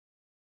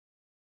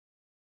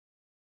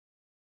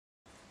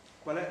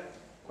Qual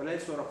è il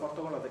suo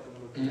rapporto con la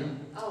tecnologia?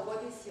 Oh,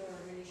 what is your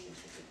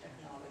relationship with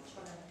technology?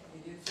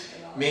 Did you use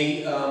it a lot?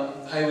 Me,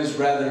 I was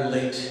rather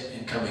late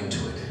in coming to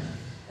it.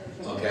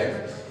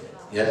 Okay?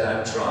 Yet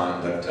I'm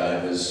Tron, but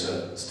I was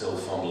still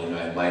fumbling.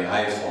 My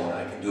iPhone,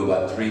 I can do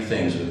about 3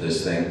 things with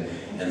this thing,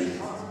 and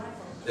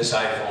this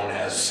iPhone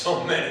has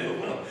so many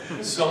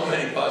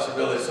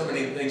possibilities, so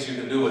many things you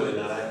can do with it,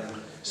 and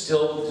I'm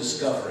still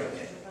discovering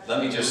it.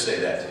 Let me just say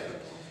that to you.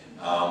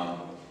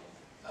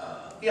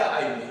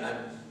 Yeah,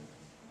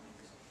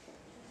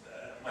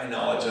 my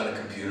knowledge on a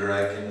computer,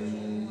 I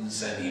can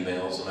send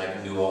emails and I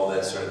can do all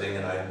that sort of thing,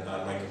 and I'm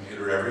on my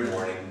computer every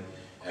morning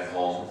at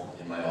home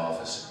in my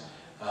office.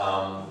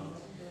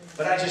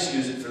 But I just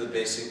use it for the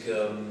basic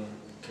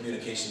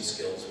communication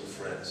skills with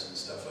friends and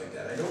stuff like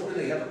that. I don't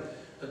really have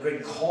a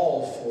great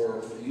call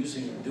for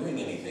doing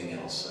anything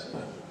else.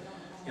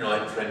 You know,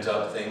 I print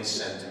out things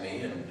sent to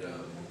me and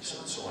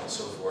so on and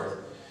so forth.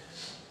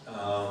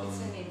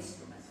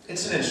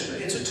 It's an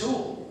instrument. It's a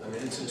tool. I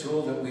mean, it's a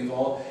tool that we've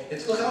all...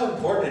 Look how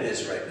important it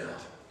is right now.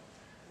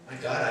 My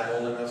God, I'm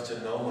old enough to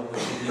know when we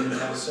didn't even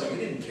have a cell. We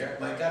didn't care.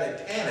 My God, I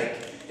panic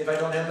if I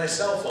don't have my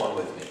cell phone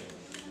with me.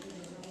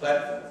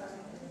 But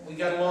we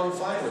got along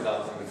fine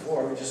without them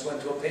before. We just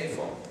went to a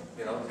payphone.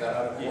 You know, got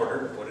out a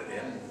quarter, put it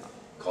in,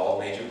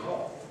 made your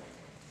call.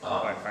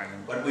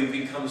 But we've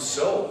become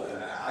so...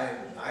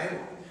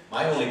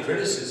 my only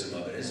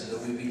criticism of it is that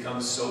we've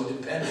become so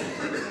dependent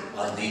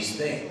on these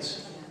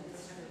things.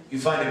 You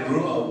find a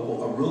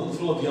room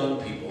full of young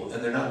people,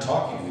 and they're not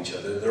talking to each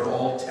other, they're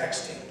all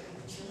texting.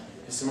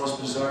 It's the most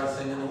bizarre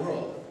thing in the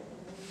world.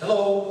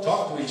 Hello,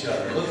 talk to each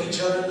other, look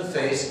each other in the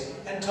face,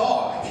 and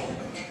talk.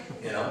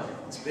 You know,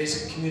 it's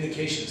basic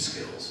communication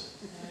skills.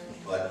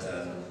 But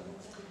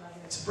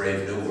it's a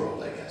brave new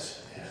world, I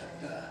guess. And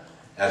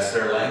that's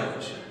their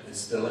language.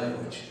 It's their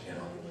language, you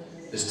know.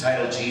 This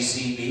title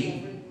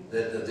GCB,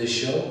 this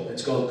show,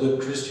 it's called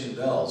Good Christian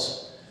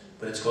Bells.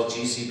 But it's called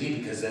GCB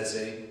because that's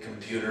a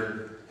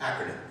computer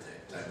acronym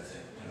type of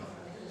thing, you know.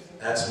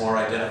 That's more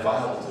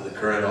identifiable to the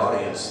current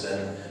audience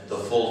than the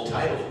full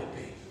title would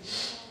be.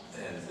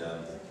 And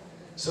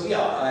so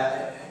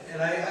yeah,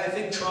 I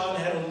think Tron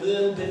had a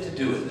little bit to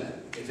do with that.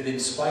 If it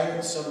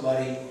inspired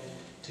somebody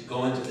to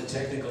go into the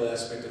technical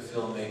aspect of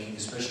filmmaking,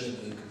 especially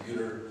in the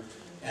computer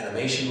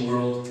animation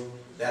world,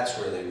 that's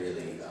where they really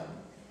they did.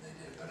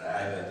 But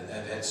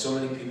I've had so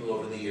many people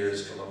over the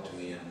years come up to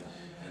me and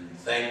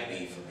thank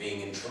me for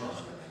being in Tron.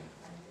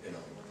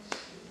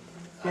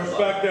 Of course,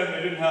 back then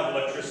they didn't have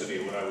electricity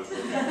when I was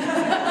working.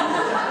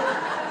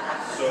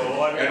 So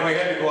and we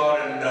had to go out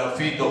and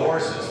feed the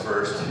horses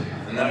first.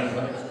 And then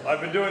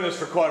I've been doing this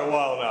for quite a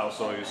while now,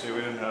 so you see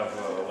we didn't have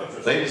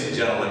electricity. Ladies and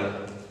gentlemen,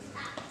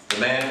 the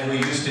man who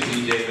used to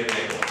be David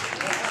Nichols.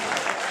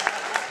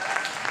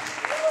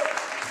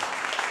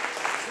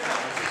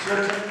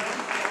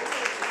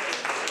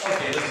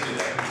 Okay, let's do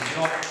that. You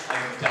know,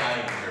 I'm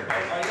dying here,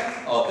 buddy.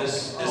 Oh,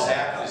 this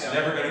act is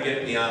never going to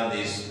get beyond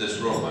this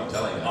room, I'm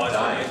telling you. I'm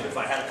dying. If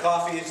I had a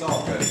coffee, it's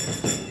all good.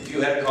 If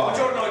you had a coffee.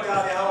 Buongiorno,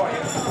 Italia, how are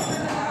you?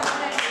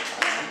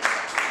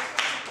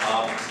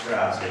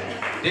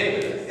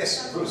 David.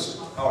 Yes, Bruce.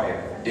 How are you?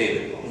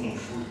 David.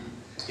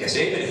 Yes.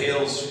 David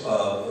hails,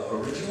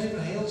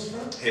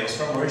 Hails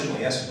from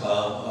originally, yes.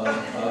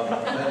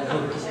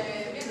 Vancouver.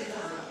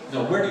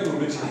 No, where do you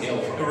originally hail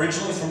from?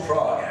 Originally from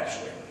Prague,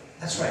 actually.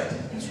 That's right,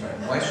 that's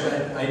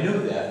right. I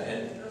knew that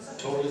and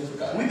totally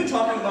forgot. We've been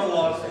talking about a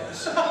lot of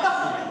things.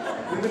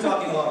 We've been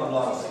talking about a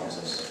lot of things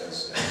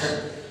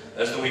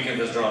as the weekend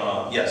has drawn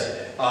on. Yes.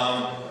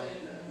 I'm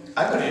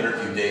going to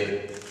interview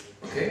David.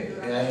 Okay?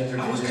 May I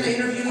interview I was going to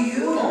interview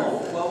you.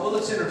 Oh, well,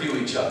 let's interview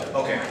each other.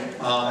 Okay.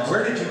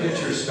 Where did you get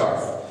your start?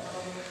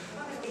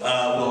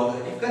 Well,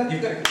 you've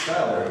got a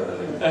child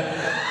there.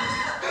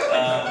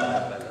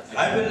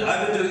 I've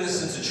been doing this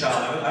since a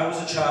child. I was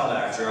a child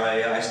actor.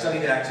 I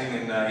studied acting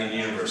in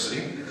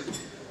university.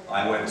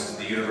 I went to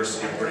the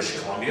University of British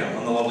Columbia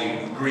on the lovely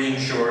green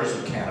shores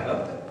of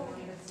Canada.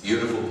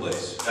 Beautiful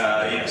place.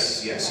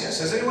 Yes.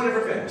 Has anyone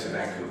ever been to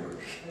Vancouver?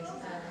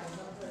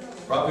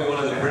 Probably one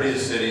of the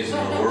prettiest cities in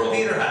the world.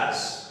 Peter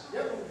has.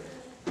 Yep.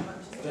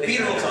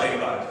 Peter will tell you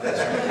about it. That's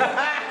right.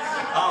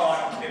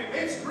 Oh, I'm kidding.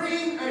 It's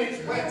green and it's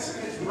wet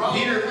and it's round.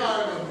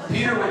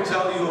 Peter will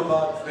tell you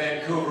about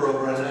Vancouver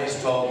over a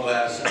nice tall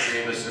glass of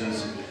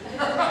Jameson's.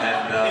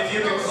 And if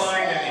you can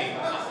find any.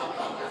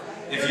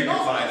 If you can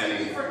find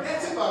any. He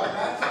forgets about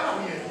that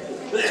time here.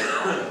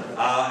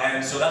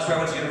 And so that's where I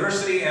went to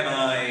university, and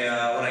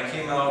when I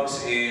came out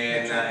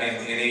in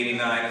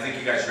 '89, I think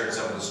you guys heard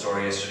some of the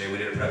story yesterday. We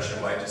did a production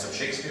of, I did some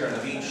Shakespeare on the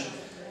beach,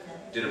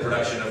 did a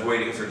production of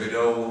Waiting for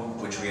Godot,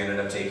 which we ended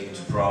up taking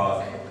to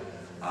Prague,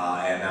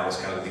 and that was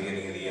kind of the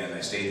beginning of the end.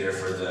 I stayed there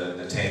for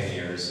the 10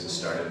 years and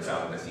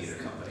founded a theater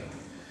company.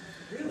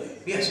 Really?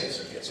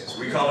 Yes.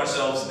 We call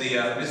ourselves the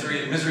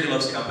Misery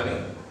Loves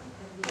Company.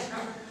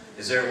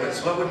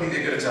 What would be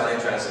the good Italian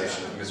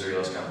translation of Misery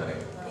Loves Company?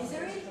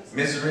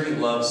 Misery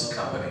Loves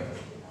Company.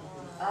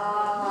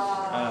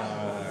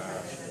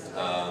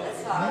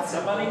 It's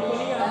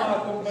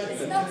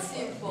not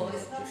simple.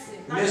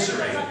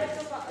 Misery.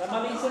 La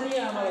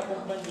malinconia ama la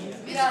compagnia.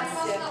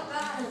 Grazie.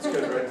 It's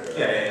good right there.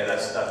 Yeah,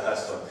 that's the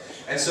one.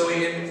 And so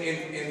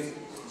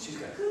she's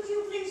got. Could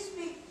you please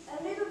speak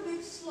a little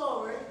bit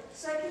slower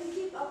so I can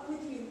keep up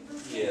with you?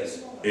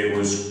 Yes. It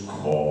was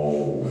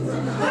cold.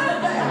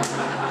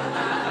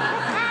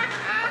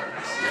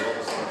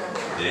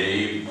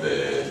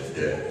 David.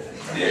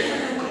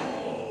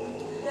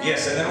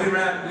 Yes, and then we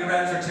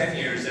ran for 10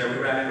 years there. We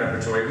ran in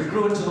repertory. We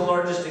grew into the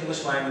largest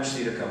English language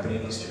theatre company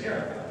in Eastern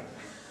Europe.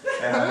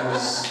 And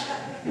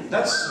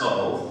that's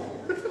slow.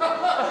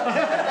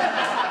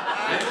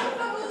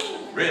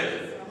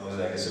 Really? Well,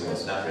 I guess it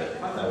was. Not really.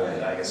 Not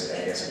really. I guess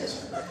it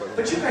was.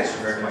 But you guys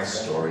heard my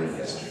story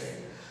yesterday.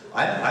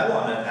 I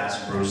want to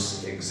ask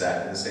Bruce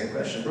exactly the same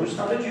question. Bruce,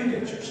 how did you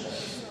get your start?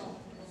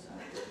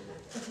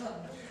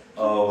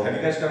 Oh, have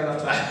you guys got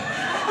enough time?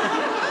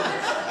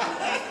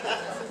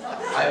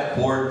 I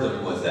bored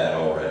them with that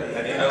already.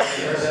 Have you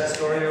heard that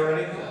story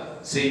already?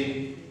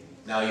 See,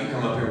 now you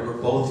come up here, we're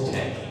both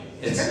tanking.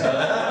 It's, God,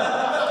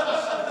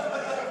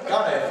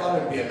 I thought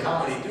it'd be a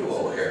comedy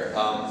duo here.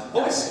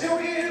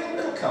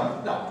 It'll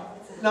come. No,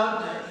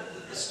 not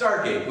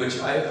Stargate, which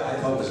I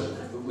thought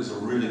was a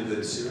really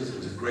good series. It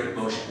was a great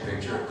motion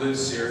picture, a good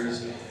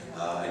series.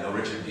 I know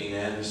Richard Dean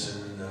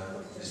Anderson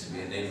used to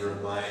be a neighbor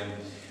of mine.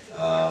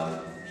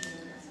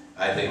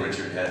 I think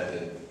Richard had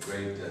the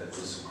great,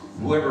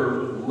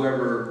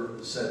 whoever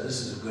said this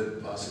is a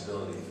good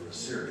possibility for a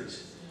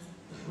series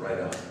was right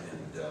on.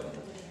 And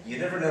You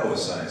never know with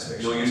science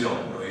fiction. no, you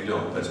don't. No, you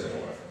don't. But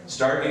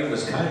Stargate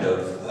was kind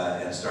of,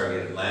 and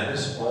Stargate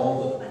Atlantis,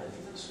 all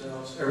the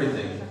spin-offs,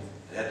 everything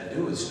that had to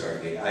do with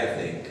Stargate, I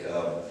think,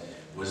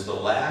 was the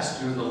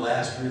last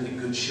really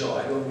good show.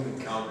 I don't even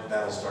count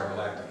Battlestar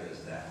Galactica as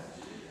that.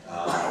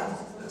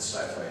 That's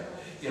sci-fi.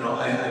 You know,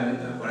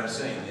 what I'm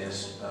saying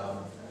is,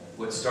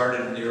 what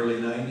started in the early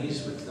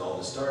 90s with all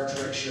the Star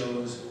Trek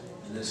shows,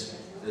 and this,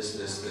 I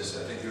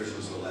think yours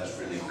was the last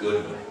really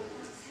good one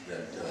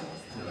that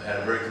had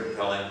a very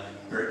compelling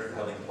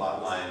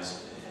plot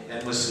lines,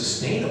 and was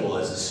sustainable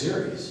as a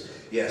series.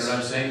 Yes. You know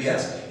what I'm saying?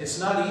 Yes. It's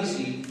not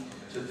easy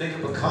to think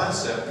of a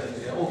concept and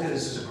say, okay,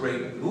 this is a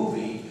great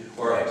movie,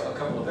 or a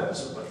couple of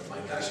episodes, but my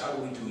gosh, how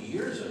do we do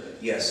years of it?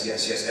 Yes.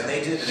 And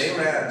they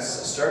ran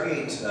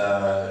Stargate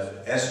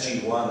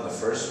SG-1, the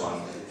first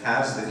one,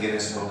 has the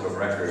Guinness Book of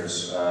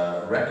Records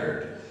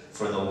record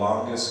for the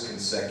longest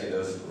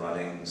consecutive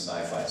running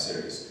sci-fi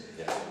series.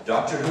 Yeah.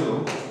 Doctor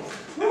Who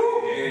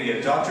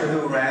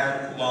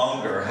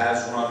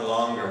has run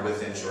longer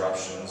with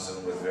interruptions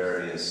and with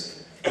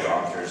various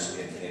doctors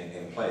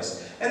in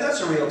place. And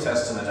that's a real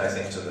testament, I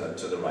think,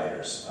 to the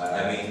writers.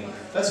 I mean,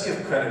 let's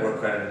give credit where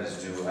credit is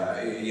due.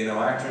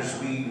 Actors,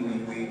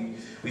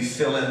 we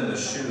fill in the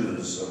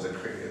shoes of the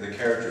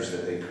characters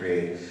that they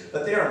create,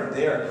 but they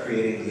are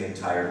creating the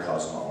entire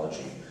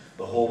cosmology,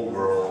 the whole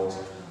world,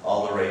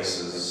 all the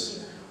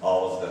races,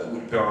 all of the,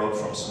 borrowed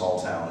from small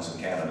towns in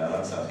Canada.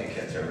 That's how they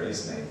get their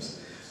race names.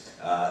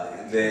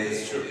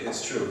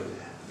 It's true.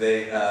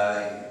 They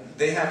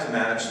have to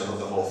manage the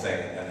whole thing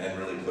and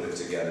really put it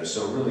together.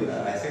 So really,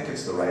 I think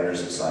it's the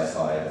writers of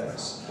sci-fi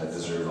that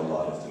deserve a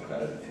lot of the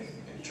credit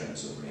in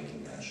terms of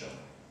making that show.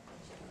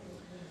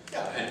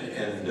 Yeah,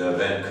 and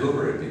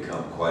Vancouver had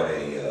become quite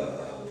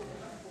a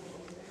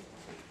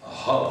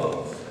hub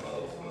of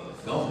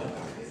filming.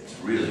 It's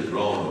really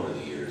grown over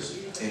the years.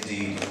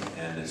 Indeed.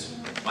 And it's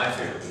my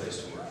favorite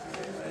place to work.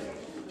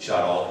 I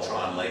shot all of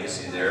Tron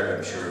Legacy there.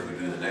 I'm sure if we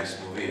do the next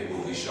movie, it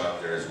will be shot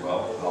there as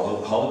well.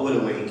 Hollywood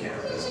away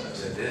camp, isn't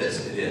it?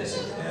 It is.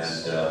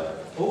 And,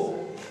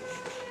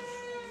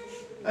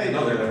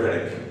 another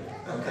critic.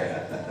 Okay.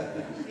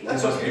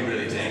 That must be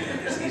really tanking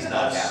because he's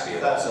not happy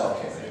about That's it.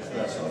 okay.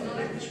 That's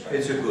okay.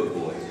 It's a good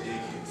boy.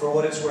 For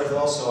what it's worth,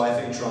 also, I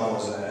think Tron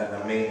was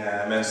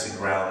immensely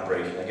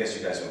groundbreaking. I guess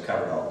you guys have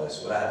covered all this,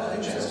 but I haven't had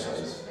a chance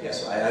to.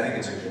 Yes, I think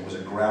it was a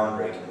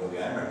groundbreaking movie.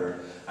 I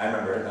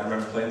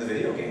remember playing the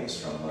video games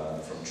from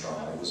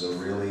Tron. It was a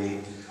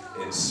really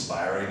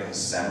inspiring and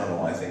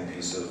seminal, I think,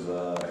 piece of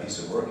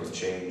work. It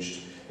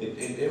changed.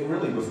 It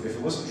really, if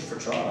it wasn't for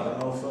Tron, I don't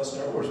know if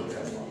Star Wars would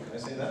come along. Can I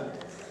say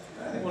that?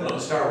 I think Well, no,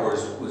 Star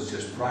Wars was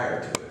just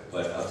prior to it,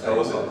 but I'll tell Oh, you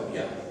was what,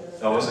 yeah.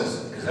 Oh, was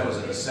it? Because that was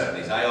in the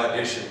 70s. I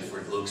auditioned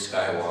for Luke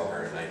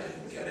Skywalker and I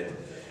didn't get it.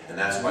 And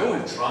that's why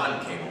when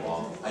Tron came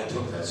along, I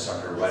took that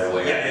sucker right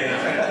away. I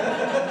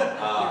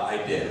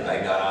did.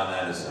 I got on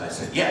that and I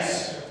said,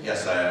 yes,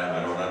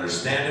 I don't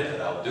understand it,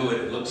 but I'll do it.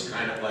 It looks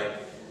kind of like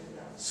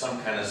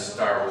some kind of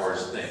Star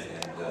Wars thing.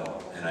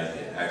 And I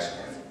did,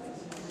 actually.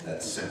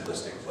 That's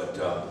simplistic, but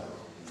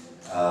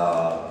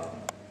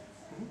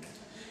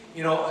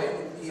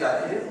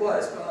it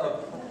was.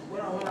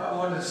 I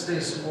wanted to stay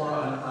some more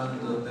on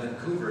the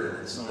Vancouver and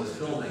it's the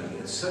filming.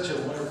 It's such a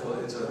wonderful,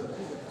 it's a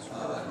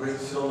great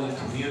filming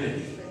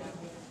community.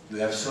 You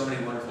have so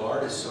many wonderful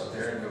artists up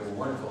there, and you have a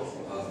wonderful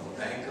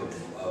bank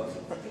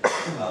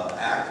of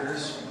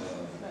actors.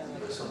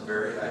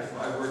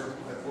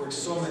 I've worked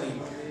so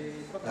many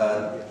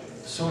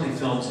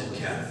films in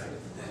Canada,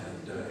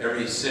 and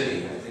every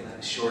city, I think,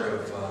 short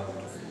of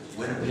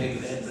Winnipeg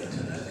and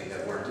Edmonton, I think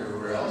I've worked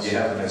everywhere else. You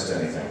haven't missed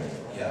anything.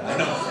 Yeah, I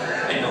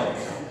know.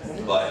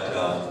 But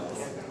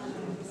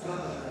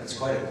it's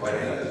quite a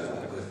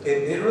good.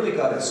 it really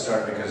got its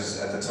start because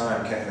at the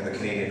time the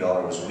Canadian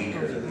dollar was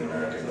weaker than the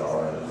American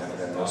dollar,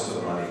 and most of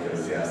the money could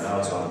have, now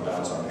it's on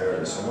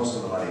parity, so most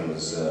of the money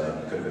was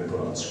could have been put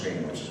on the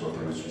screen, which is what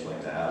producers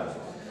like to have,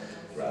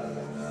 rather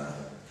than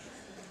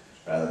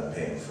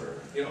paying for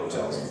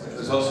hotels and I things.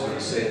 was also going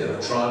to say that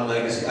a Tron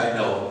legacy, I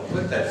know,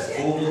 put that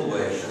fool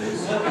away,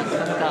 please.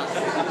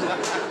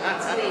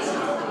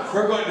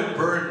 We're going to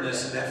burn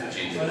this in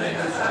effigy tonight.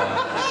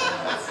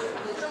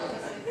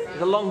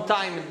 It's a long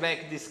time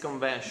back this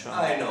convention.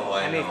 I know.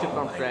 I need to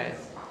confess.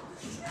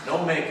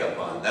 No makeup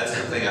on, that's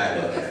the thing I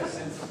look at.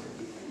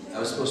 I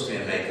was supposed to be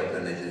in makeup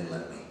and they didn't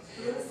let me.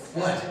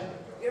 What?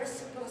 You're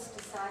supposed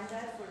to sign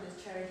that for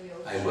the charity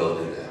auction. I will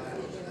do that, I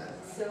will do that.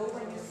 So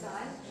when you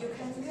sign, you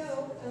can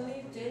go and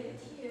leave David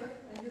here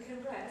and you can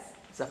rest.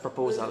 It's a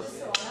proposal. With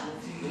the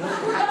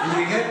sauna.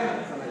 You get,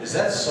 is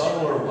that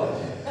subtle or what?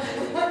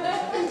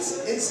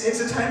 It's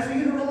a time for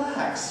you to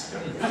relax.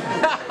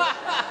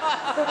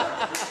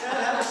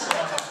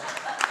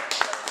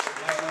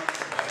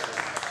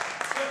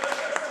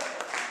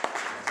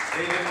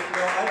 David,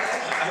 no,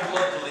 I'd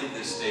love to leave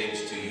this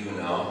stage to you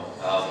now.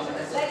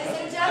 Ladies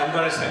and I'm gentlemen.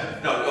 going to say,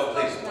 no,